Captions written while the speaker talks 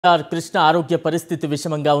కృష్ణ ఆరోగ్య పరిస్థితి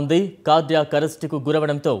విషమంగా ఉంది. కార్డియాక్ అరెస్టుకు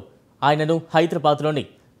గురవడంతో ఆయనను హైదరాబాద్లోని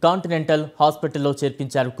కాంటినెంటల్ హాస్పిటల్లో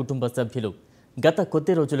చేర్పించారు కుటుంబ సభ్యులు. గత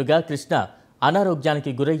కొద్ది రోజులుగా కృష్ణ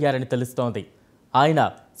అనారోగ్యానికి గురయ్యారని తెలుస్తోంది. ఆయన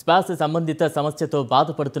శ్వాస సంబంధిత సమస్యతో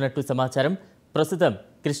బాధపడుతున్నట్టు సమాచారం. ప్రస్తుతం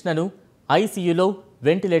కృష్ణను ఐసీయూలో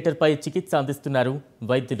వెంటిలేటర్పై చికిత్స అందిస్తున్నారు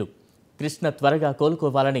వైద్యులు. కృష్ణ త్వరగా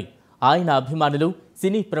కోలుకోవాలని ఆయన అభిమానులు,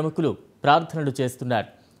 సినీ ప్రముఖులు ప్రార్థనలు చేస్తున్నారు.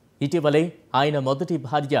 ఇటీవలే ఆయన మొదటి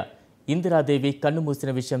భార్య ఇందిరాదేవి కన్నుమూసిన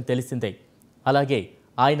విషయం తెలిసిందే. అలాగే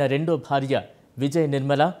ఆయన రెండో భార్య విజయ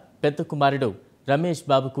నిర్మల, పెద్ద కుమారుడు రమేష్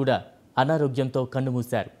బాబు కూడా అనారోగ్యంతో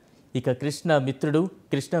కన్నుమూశారు. ఇక కృష్ణ మిత్రుడు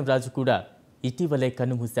కృష్ణరాజు కూడా ఇటీవలే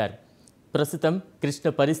కన్నుమూశారు. ప్రస్తుతం కృష్ణ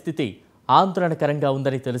పరిస్థితి ఆందోళనకరంగా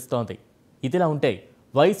ఉందని తెలుస్తోంది. ఇదిలా ఉంటే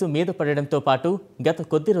వయసు మీద పడడంతో పాటు గత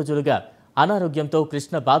కొద్ది రోజులుగా అనారోగ్యంతో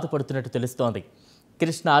కృష్ణ బాధపడుతున్నట్టు తెలుస్తోంది.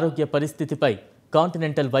 కృష్ణ ఆరోగ్య పరిస్థితిపై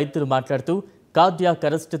కాంటినెంటల్ వైద్యులు మాట్లాడుతూ కార్డియాక్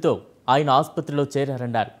అరెస్టుతో ఆయన ఆసుపత్రిలో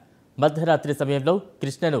చేరారన్నారు. మధ్యరాత్రి సమయంలో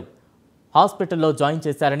కృష్ణను హాస్పిటల్లో జాయిన్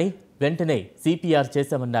చేశారని, వెంటనే సిపిఆర్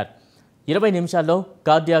చేశామన్నారు. 20 నిమిషాల్లో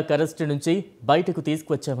కార్డియాక్ అరెస్టు నుంచి బయటకు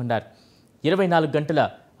తీసుకువచ్చామన్నారు. 24 గంటల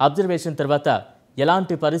అబ్జర్వేషన్ తర్వాత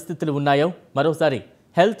ఎలాంటి పరిస్థితులు ఉన్నాయో మరోసారి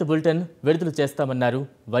హెల్త్ బులెటిన్ విడుదల చేస్తామన్నారు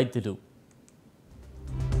వైద్యులు.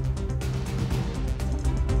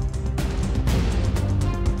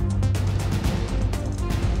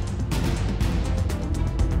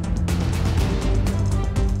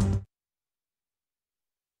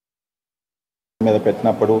 మీద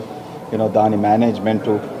పెట్టినప్పుడు దాని మేనేజ్మెంట్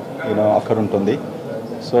అక్కడ ఉంటుంది.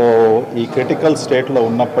 సో ఈ క్రిటికల్ స్టేట్లో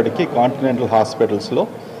ఉన్నప్పటికీ కాంటినెంటల్ హాస్పిటల్స్లో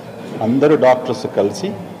అందరూ డాక్టర్స్ కలిసి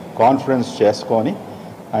కాన్ఫరెన్స్ చేసుకొని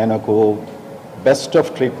ఆయనకు బెస్ట్ ఆఫ్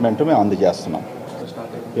ట్రీట్మెంట్ మేము అందజేస్తున్నాం.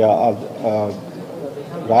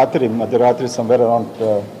 మధ్యరాత్రి సమ్వేర్ అరౌండ్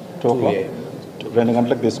 2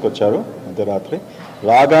 గంటలకు తీసుకొచ్చారు. మధ్యరాత్రి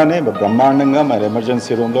రాగానే బ్రహ్మాండంగా మరి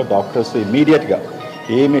ఎమర్జెన్సీ రూమ్లో డాక్టర్స్ ఇమీడియట్గా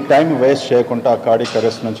ఏమి టైం వేస్ట్ చేయకుండా కార్డియాక్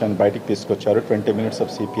అరెస్ట్ నుంచి ఆయన బయటికి తీసుకొచ్చారు. 20 మినిట్స్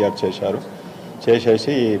ఆఫ్ సిపిఆర్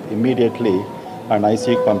చేసేసి ఇమ్మీడియట్లీ ఆయన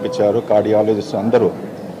ఐసీయూకి పంపించారు. కార్డియాలజిస్ట్ అందరూ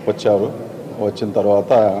వచ్చారు. వచ్చిన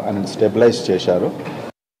తర్వాత ఆయన స్టెబిలైజ్ చేశారు.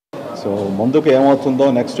 సో ముందుకు ఏమవుతుందో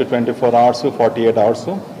నెక్స్ట్ 24 అవర్స్ 48 అవర్స్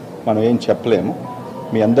మనం ఏం చెప్పలేము.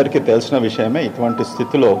 మీ అందరికీ తెలిసిన విషయమే. ఇటువంటి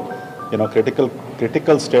స్థితిలో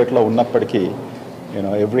క్రిటికల్ స్టేట్లో ఉన్నప్పటికీ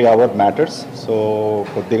ఎవ్రీ అవర్ మ్యాటర్స్. సో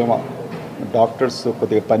కొద్దిగా డాక్టర్స్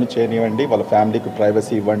కొద్దిగా పని చేయనివ్వండి, వాళ్ళ ఫ్యామిలీకి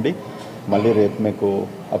ప్రైవసీ ఇవ్వండి. మళ్ళీ రేపు మీకు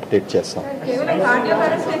అప్డేట్ చేస్తాం.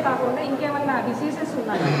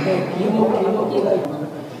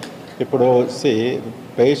 ఇప్పుడు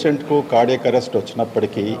పేషెంట్కు కార్డియాక్ అరెస్ట్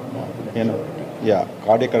వచ్చినప్పటికీ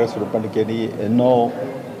కార్డియాక్ అరెస్ట్ ఉన్నప్పటికీ ఎన్నో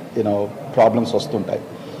ప్రాబ్లమ్స్ వస్తుంటాయి.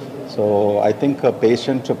 So I think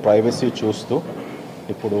patient privacy చూస్తూ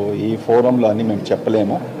ఇప్పుడు ఈ ఫోరంలో అన్నీ మేము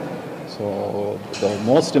చెప్పలేము. So the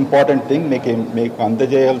most important thing మీకు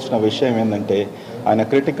అందజేయాల్సిన విషయం ఏంటంటే ఆయన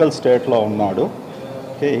క్రిటికల్ స్టేట్లో ఉన్నాడు.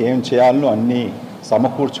 ఏం చేయాలో అన్నీ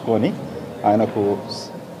సమకూర్చుకొని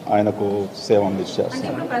ఆయనకు సేవ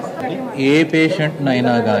అందించేస్తాం. ఏ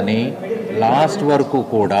పేషెంట్నైనా కానీ లాస్ట్ వరకు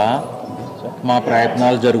కూడా మా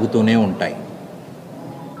ప్రయత్నాలు జరుగుతూనే ఉంటాయి.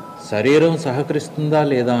 శరీరం సహకరిస్తుందా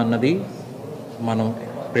లేదా అన్నది మనం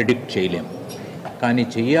ప్రిడిక్ట్ చేయలేము. కానీ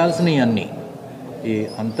చేయాల్సినవి అన్నీ ఈ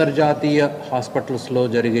అంతర్జాతీయ హాస్పిటల్స్లో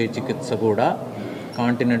జరిగే చికిత్స కూడా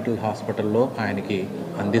కాంటినెంటల్ హాస్పిటల్లో ఆయనకి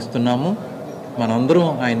అందిస్తున్నాము. మనందరం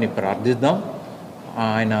ఆయన్ని ప్రార్థిద్దాం,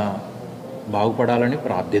 ఆయన బాగుపడాలని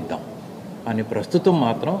ప్రార్థిద్దాం. అని ప్రస్తుతం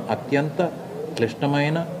మాత్రం అత్యంత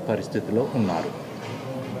క్లిష్టమైన పరిస్థితిలో ఉన్నారు.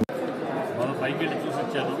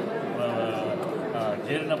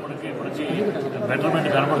 చేరినప్పటికీ ఇప్పటికీ బెటర్మెంట్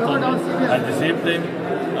కనబడుతుంది. అట్ ది సేమ్ టైం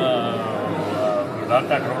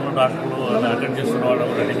అక్కడ ఉన్న డాక్టర్లు అటెండ్ చేస్తున్న వాళ్ళు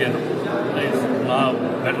అడిగాను, నా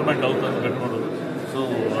బెటర్మెంట్ అవుతుంది. సో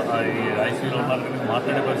ఐసీయూలో ఉన్నారు కానీ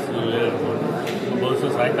మాట్లాడే పరిస్థితి లేదు. బహుశా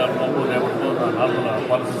సాయంకాలంలో రేపటితో నార్మల్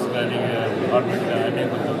పాలసీస్ కానీ డిపార్ట్మెంట్ కానీ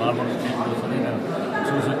కొంచెం నార్మల్ స్టేజ్ వస్తుంది. నేను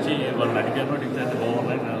చూసి వచ్చి వాళ్ళని అడిగితే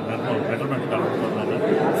బాగున్నాయి, బెటర్మెంట్ కనబడుతుంది.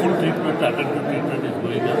 Full treatment, attentive treatment is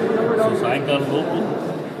going. So సాయంకాలం లోపు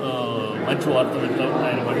మంచి వార్త వింటాం.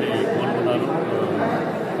 ఆయన మళ్ళీ కోరుకున్నారు.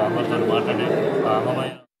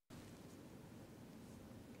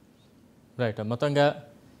 రైట్. మొత్తంగా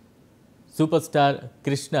సూపర్ స్టార్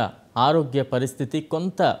కృష్ణ ఆరోగ్య పరిస్థితి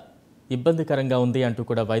కొంత ఇబ్బందికరంగా ఉంది అంటూ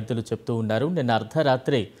కూడా వైద్యులు చెప్తూ ఉన్నారు. నిన్న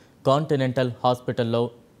అర్ధరాత్రి కాంటినెంటల్ హాస్పిటల్లో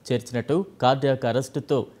చేర్చినట్టు కార్డియాక్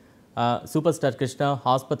అరెస్టుతో సూపర్ స్టార్ కృష్ణ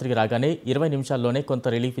ఆసుపత్రికి రాగానే 20 నిమిషాల్లోనే కొంత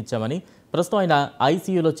రిలీఫ్ ఇచ్చామని, ప్రస్తుతం ఆయన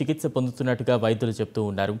ఐసీయూలో చికిత్స పొందుతున్నట్టుగా వైద్యులు చెప్తూ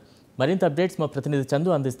ఉన్నారు. మరింత అప్డేట్స్ మా ప్రతినిధి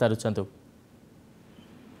చందు అందిస్తారు. చందు.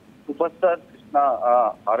 సూపర్ స్టార్ కృష్ణ కృష్ణ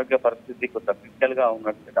ఆరోగ్య పరిస్థితి కొంత క్రిటికల్ గా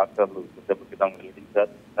ఉన్నట్టు డాక్టర్లు కొద్దిసేపు క్రితం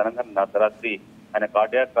వెల్లడించారు. తెలంగాణ అర్ధరాత్రి ఆయన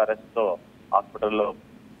కార్డియాక్ అరెస్ట్ తో హాస్పిటల్లో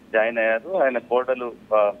జాయిన్ అయ్యారు. ఆయన కోడలు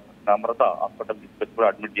నమ్రత హాస్పిటల్ తీసుకొచ్చి కూడా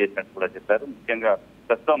అడ్మిట్ చేసినట్టు కూడా చెప్పారు. ముఖ్యంగా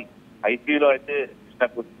ప్రస్తుతం ఐసీయూలో అయితే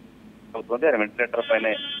కృష్ణకు అవుతుంది. ఆయన వెంటిలేటర్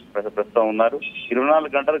పైనే ప్రస్తుతం ఉన్నారు.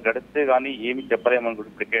 24 గంటలు గడిస్తే గానీ ఏమి చెప్పలేమని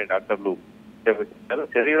కూడా ఇప్పటికే డాక్టర్లు చెప్పారు.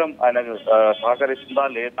 శరీరం ఆయన సహకరిస్తుందా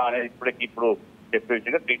లేదా అనేది ఇప్పుడు చెప్పే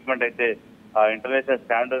విధంగా ట్రీట్మెంట్ అయితే ఇంటర్నేషనల్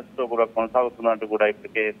స్టాండర్డ్స్ తో కూడా కొనసాగుతున్నట్టు కూడా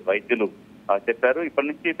ఇప్పటికే వైద్యులు చెప్పారు. ఇప్పటి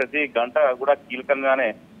నుంచి ప్రతి గంట కూడా కీలకంగానే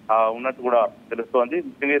ఉన్నట్టు కూడా తెలుస్తోంది.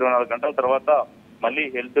 ముఖ్యంగా 24 గంటల తర్వాత మళ్ళీ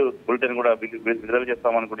హెల్త్ బులెటిన్ కూడా విడుదల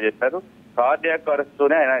చేస్తామని కూడా చెప్పారు. కార్డియాక్ అరెస్ట్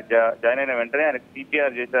తోనే ఆయన జాయిన్ అయిన వెంటనే ఆయన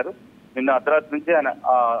సిపిఆర్ చేశారు. నిన్న అర్ధరాత్రి నుంచి ఆయన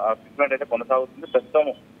ట్రీట్మెంట్ అయితే కొనసాగుతుంది.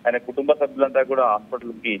 ప్రస్తుతం ఆయన కుటుంబ సభ్యులంతా కూడా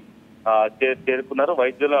హాస్పిటల్ కి చేరుకున్నారు.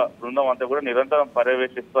 వైద్యుల బృందం అంతా కూడా నిరంతరం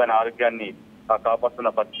పర్యవేక్షిస్తూ ఆయన ఆరోగ్యాన్ని కాపాడుతున్న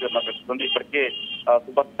పరిస్థితి కనిపిస్తుంది. ఇప్పటికే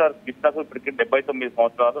సూపర్ స్టార్ కృష్ణకు ఇప్పటికీ 79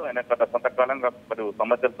 సంవత్సరాలు. ఆయన గత కొంతకాలంగా పలు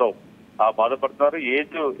సమస్యలతో బాధపడుతున్నారు.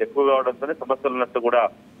 ఏజ్ ఎక్కువ కావడంతోనే సమస్యలు ఉన్నట్టు కూడా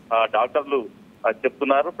డాక్టర్లు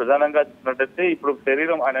చెప్తున్నారు. ప్రధానంగా చూసినట్టయితే ఇప్పుడు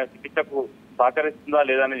శరీరం ఆయన చికిత్సకు సహకరిస్తుందా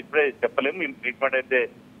లేదా అని ఇప్పుడే చెప్పలేము. మేము ట్రీట్మెంట్ అయితే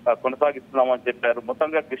కొనసాగిస్తున్నామని చెప్పారు.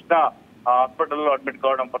 మొత్తంగా కృష్ణ హాస్పిటల్లో అడ్మిట్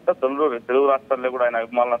కావడం పట్ల తెలుగు రాష్ట్రాల్లో కూడా ఆయన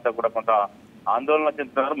అభిమానులంతా కూడా కొంత ఆందోళన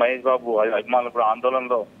చెందుతున్నారు. మహేష్ బాబు అభిమానులు కూడా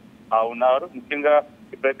ఆందోళనలో ఉన్నారు. ముఖ్యంగా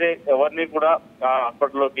ఇప్పుడైతే ఎవరిని కూడా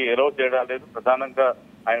హాస్పిటల్లోకి ఎలౌ చేయడం లేదు. ప్రధానంగా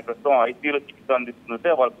ఆయన ప్రస్తుతం ఐసీయూలో చికిత్స అందిస్తుంటే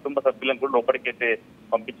వాళ్ళ కుటుంబ సభ్యులను కూడా లోపలికైతే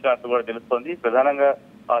పంపించినట్టు కూడా తెలుస్తోంది. ప్రధానంగా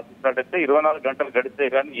చూసినట్టయితే 24 గంటలు గడిస్తే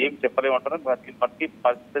కానీ ఏం చెప్పలేమంటారు.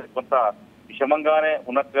 పరిస్థితి కొంత విషమంగానే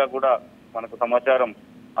ఉన్నట్టుగా కూడా మనకు సమాచారం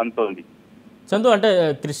అందుతోంది. చందు, అంటే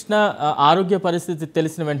కృష్ణ ఆరోగ్య పరిస్థితి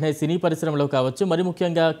తెలిసిన వెంటనే సినీ పరిశ్రమలో కావచ్చు, మరి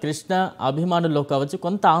ముఖ్యంగా కృష్ణ అభిమానుల్లో కావచ్చు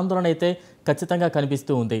కొంత ఆందోళన అయితే ఖచ్చితంగా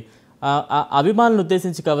కనిపిస్తూ ఉంది. అభిమానులను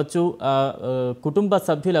ఉద్దేశించి కావచ్చు, కుటుంబ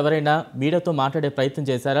సభ్యులు ఎవరైనా మీడియాతో మాట్లాడే ప్రయత్నం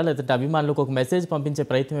చేశారా, లేదంటే అభిమానులకు ఒక మెసేజ్ పంపించే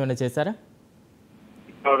ప్రయత్నం ఏమైనా చేశారా?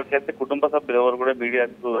 ఇప్పటికైతే కుటుంబ సభ్యులు ఎవరు కూడా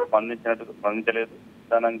మీడియాకు స్పందించలేదు.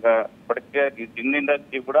 ప్రధానంగా ఇప్పటికే సినీ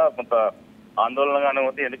ఇండస్ట్రీ కూడా కొంత ఆందోళనగానే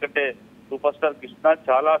ఉంది. ఎందుకంటే సూపర్ స్టార్ కృష్ణ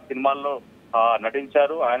చాలా సినిమాల్లో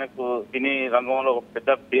నటించారు. ఆయనకు సినీ రంగంలో ఒక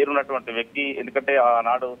పెద్ద పేరున్నటువంటి వ్యక్తి. ఎందుకంటే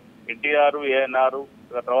ఆనాడు ఎన్టీఆర్, ఏఎన్ఆర్,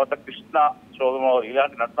 తర్వాత కృష్ణ శోభం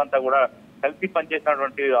ఇలాంటి నటులంతా కూడా కలిసి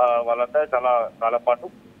పనిచేసినటువంటి వాళ్ళంతా చాలా కాలం పాటు.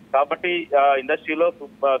 కాబట్టి ఇండస్ట్రీలో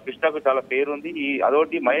కృష్ణకు చాలా పేరుంది.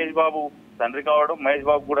 అదొకటి మహేష్ బాబు తండ్రి కావడం, మహేష్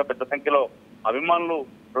బాబు కూడా పెద్ద సంఖ్యలో అభిమానులు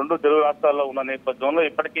 2 తెలుగు రాష్ట్రాల్లో ఉన్న నేపథ్యంలో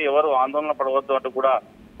ఇప్పటికీ ఎవరు ఆందోళన పడవద్దు అంటూ కూడా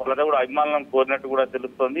వాళ్ళతో కూడా అభిమానులను కోరినట్టు కూడా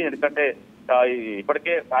తెలుస్తోంది. ఎందుకంటే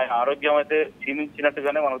ఇప్పటికే ఆయన ఆరోగ్యం అయితే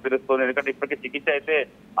క్షీణించినట్టుగానే మనకు తెలుస్తోంది. ఎందుకంటే ఇప్పటికే చికిత్స అయితే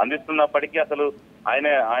అందిస్తున్నప్పటికీ అసలు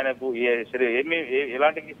ఆయనకు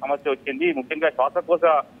ఎలాంటి సమస్య వచ్చింది, ముఖ్యంగా శ్వాసకోశ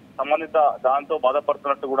సంబంధిత దాంతో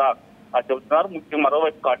బాధపడుతున్నట్టు కూడా చెబుతున్నారు. ముఖ్యంగా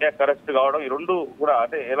మరోవైపు కార్డియాక్ అరెస్ట్ కావడం, ఈ 2 కూడా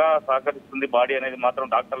అంటే ఎలా సహకరిస్తుంది బాడీ అనేది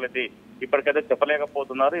మాత్రం డాక్టర్లు అయితే ఇప్పటికైతే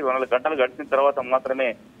చెప్పలేకపోతున్నారు. 24 గంటలు గడిచిన తర్వాత మాత్రమే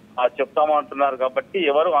చెప్తామా అంటున్నారు. కాబట్టి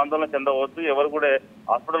ఎవరు ఆందోళన చెందవద్దు, ఎవరు కూడా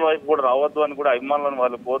హాస్పిటల్ వైపు కూడా రావద్దు అని కూడా అభిమానులను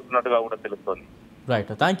వాళ్ళు కోరుతున్నట్టుగా కూడా తెలుస్తోంది.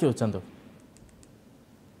 Right, thank you Chandu.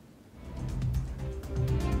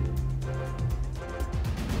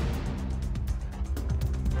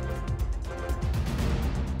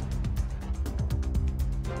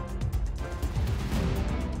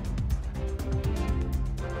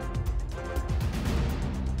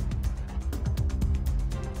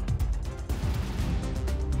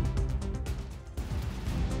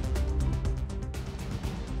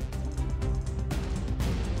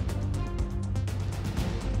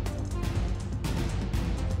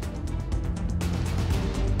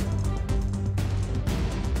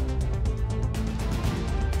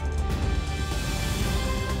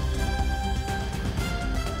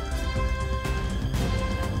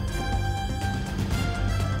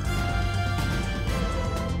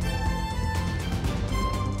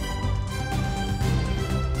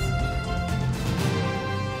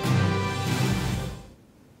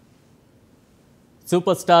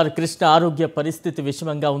 Super star Krishna ఆరోగ్య పరిస్థితి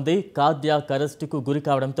విషమంగా ఉంది. కార్డియాక్ అరెస్టుకు గురి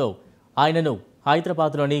కావడంతో ఆయనను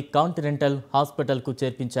హైదరాబాద్లోని కాంటినెంటల్ హాస్పిటల్కు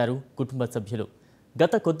చేర్పించారు కుటుంబ సభ్యులు.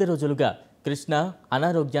 గత కొద్ది రోజులుగా కృష్ణ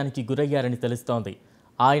అనారోగ్యానికి గురయ్యారని తెలుస్తోంది.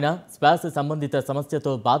 ఆయన శ్వాస సంబంధిత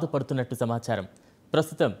సమస్యతో బాధపడుతున్నట్టు సమాచారం.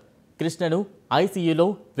 ప్రస్తుతం కృష్ణను ఐసీయూలో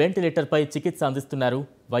వెంటిలేటర్పై చికిత్స అందిస్తున్నారు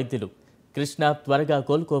వైద్యులు. కృష్ణ త్వరగా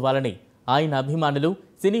కోలుకోవాలని ఆయన అభిమానులు,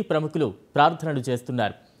 సినీ ప్రముఖులు ప్రార్థనలు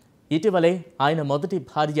చేస్తున్నారు. ఇటీవలే ఆయన మొదటి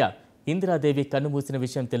భార్య ఇందిరాదేవి కన్నుమూసిన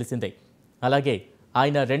విషయం తెలిసిందే. అలాగే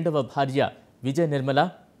ఆయన రెండవ భార్య విజయ నిర్మల,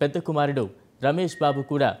 పెద్ద కుమారుడు రమేష్ బాబు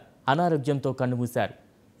కూడా అనారోగ్యంతో కన్నుమూశారు.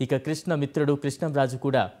 ఇక కృష్ణ మిత్రుడు కృష్ణంరాజు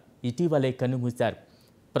కూడా ఇటీవలే కన్నుమూశారు.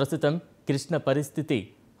 ప్రస్తుతం కృష్ణ పరిస్థితి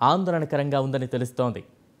ఆందోళనకరంగా ఉందని తెలుస్తోంది.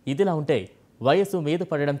 ఇదిలా ఉంటే వయసు మీద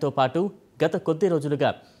పడడంతో పాటు గత కొద్ది రోజులుగా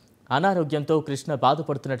అనారోగ్యంతో కృష్ణ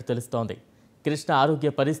బాధపడుతున్నట్టు తెలుస్తోంది. కృష్ణ ఆరోగ్య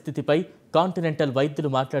పరిస్థితిపై కాంటినెంటల్ వైద్యులు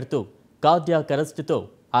మాట్లాడుతూ కార్డియాక్ అరెస్టుతో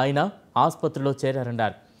ఆయన ఆసుపత్రిలో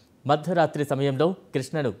చేరారన్నారు. మధ్యరాత్రి సమయంలో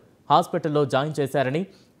కృష్ణను హాస్పిటల్లో జాయిన్ చేశారని,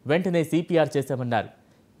 వెంటనే సిపిఆర్ చేశామన్నారు.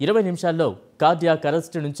 20 నిమిషాల్లో కార్డియాక్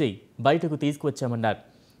అరెస్టు నుంచి బయటకు తీసుకువచ్చామన్నారు.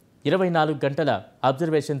 24 గంటల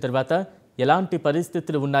అబ్జర్వేషన్ తర్వాత ఎలాంటి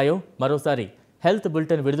పరిస్థితులు ఉన్నాయో మరోసారి హెల్త్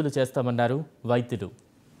బులెటిన్ విడుదల చేస్తామన్నారు వైద్యులు.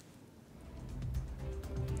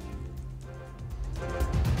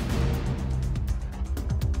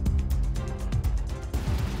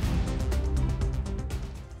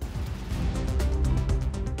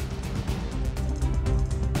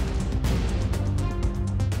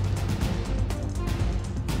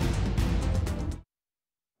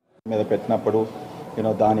 మీద పెట్టినప్పుడు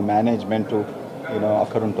దాని మేనేజ్మెంటు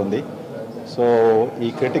అక్కడ ఉంటుంది. సో ఈ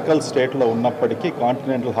క్రిటికల్ స్టేట్లో ఉన్నప్పటికీ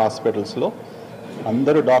కాంటినెంటల్ హాస్పిటల్స్లో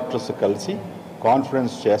అందరూ డాక్టర్స్ కలిసి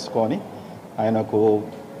కాన్ఫరెన్స్ చేసుకొని ఆయనకు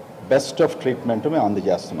బెస్ట్ ఆఫ్ ట్రీట్మెంట్ మేము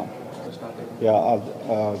అందజేస్తున్నాం.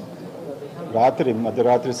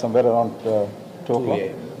 మధ్యరాత్రి సమ్వేర్ అరౌండ్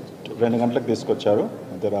 2 గంటలకు తీసుకొచ్చారు.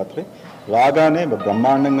 మధ్యరాత్రి రాగానే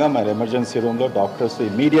బ్రహ్మాండంగా మరి ఎమర్జెన్సీ రూమ్లో డాక్టర్స్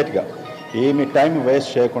ఇమీడియట్గా ఏమి టైం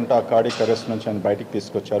వేస్ట్ చేయకుండా కార్డియాక్ అరెస్ట్ నుంచి ఆయన బయటికి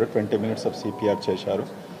తీసుకొచ్చారు. 20 minutes ఆఫ్ సిపిఆర్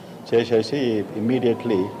చేసేసి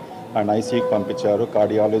ఇమ్మీడియట్లీ ఆయన ఐసీకి పంపించారు.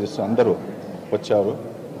 కార్డియాలజిస్ట్ అందరూ వచ్చారు.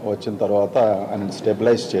 వచ్చిన తర్వాత ఆయన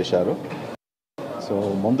స్టెబిలైజ్ చేశారు. సో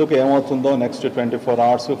ముందుకు ఏమవుతుందో నెక్స్ట్ 24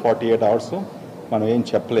 hours 48 hours మనం ఏం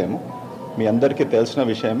చెప్పలేము. మీ అందరికీ తెలిసిన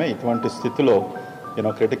విషయమే. ఇటువంటి స్థితిలో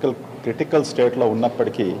క్రిటికల్ స్టేట్లో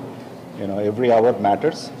ఉన్నప్పటికీ ఎవ్రీ అవర్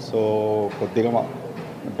మ్యాటర్స్. సో కొద్దిగా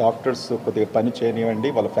డాక్టర్స్ కొద్దిగా పని చేయనివ్వండి,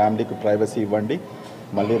 వాళ్ళ ఫ్యామిలీకి ప్రైవసీ ఇవ్వండి.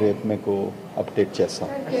 మళ్ళీ రేపు మీకు అప్డేట్ చేస్తాం.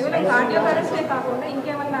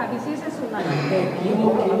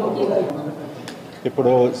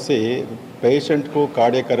 ఇప్పుడు పేషెంట్కు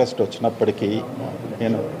కార్డియాక్ అరెస్ట్ వచ్చినప్పటికీ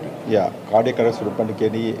కార్డియాక్ అరెస్ట్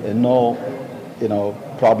ఉన్నప్పటికీ ఎన్నో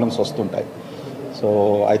ప్రాబ్లమ్స్ వస్తుంటాయి. So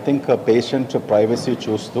I think patient privacy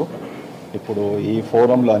చూస్తూ ఇప్పుడు ఈ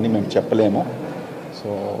ఫోరంలో అన్నీ మేము చెప్పలేము.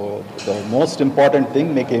 So the most important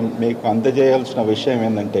thing మీకు అందజేయాల్సిన విషయం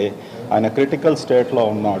ఏంటంటే ఆయన క్రిటికల్ స్టేట్లో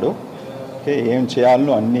ఉన్నాడు. ఏం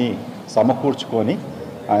చేయాలో అన్నీ సమకూర్చుకొని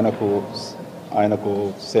ఆయనకు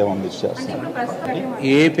సేవ అందించేస్తాం.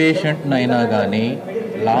 ఏ పేషెంట్నైనా కానీ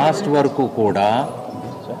లాస్ట్ వరకు కూడా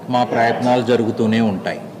మా ప్రయత్నాలు జరుగుతూనే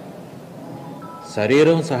ఉంటాయి.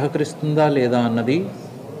 శరీరం సహకరిస్తుందా లేదా అన్నది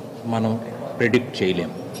మనం ప్రిడిక్ట్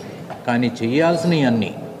చేయలేం. కానీ చేయాల్సినవి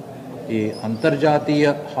అన్నీ ఈ అంతర్జాతీయ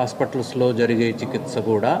హాస్పిటల్స్లో జరిగే చికిత్స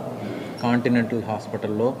కూడా కాంటినెంటల్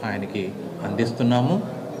హాస్పిటల్లో ఆయనకి అందిస్తున్నాము.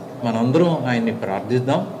 మనందరం ఆయన్ని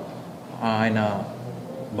ప్రార్థిద్దాం, ఆయన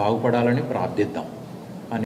బాగుపడాలని ప్రార్థిద్దాం.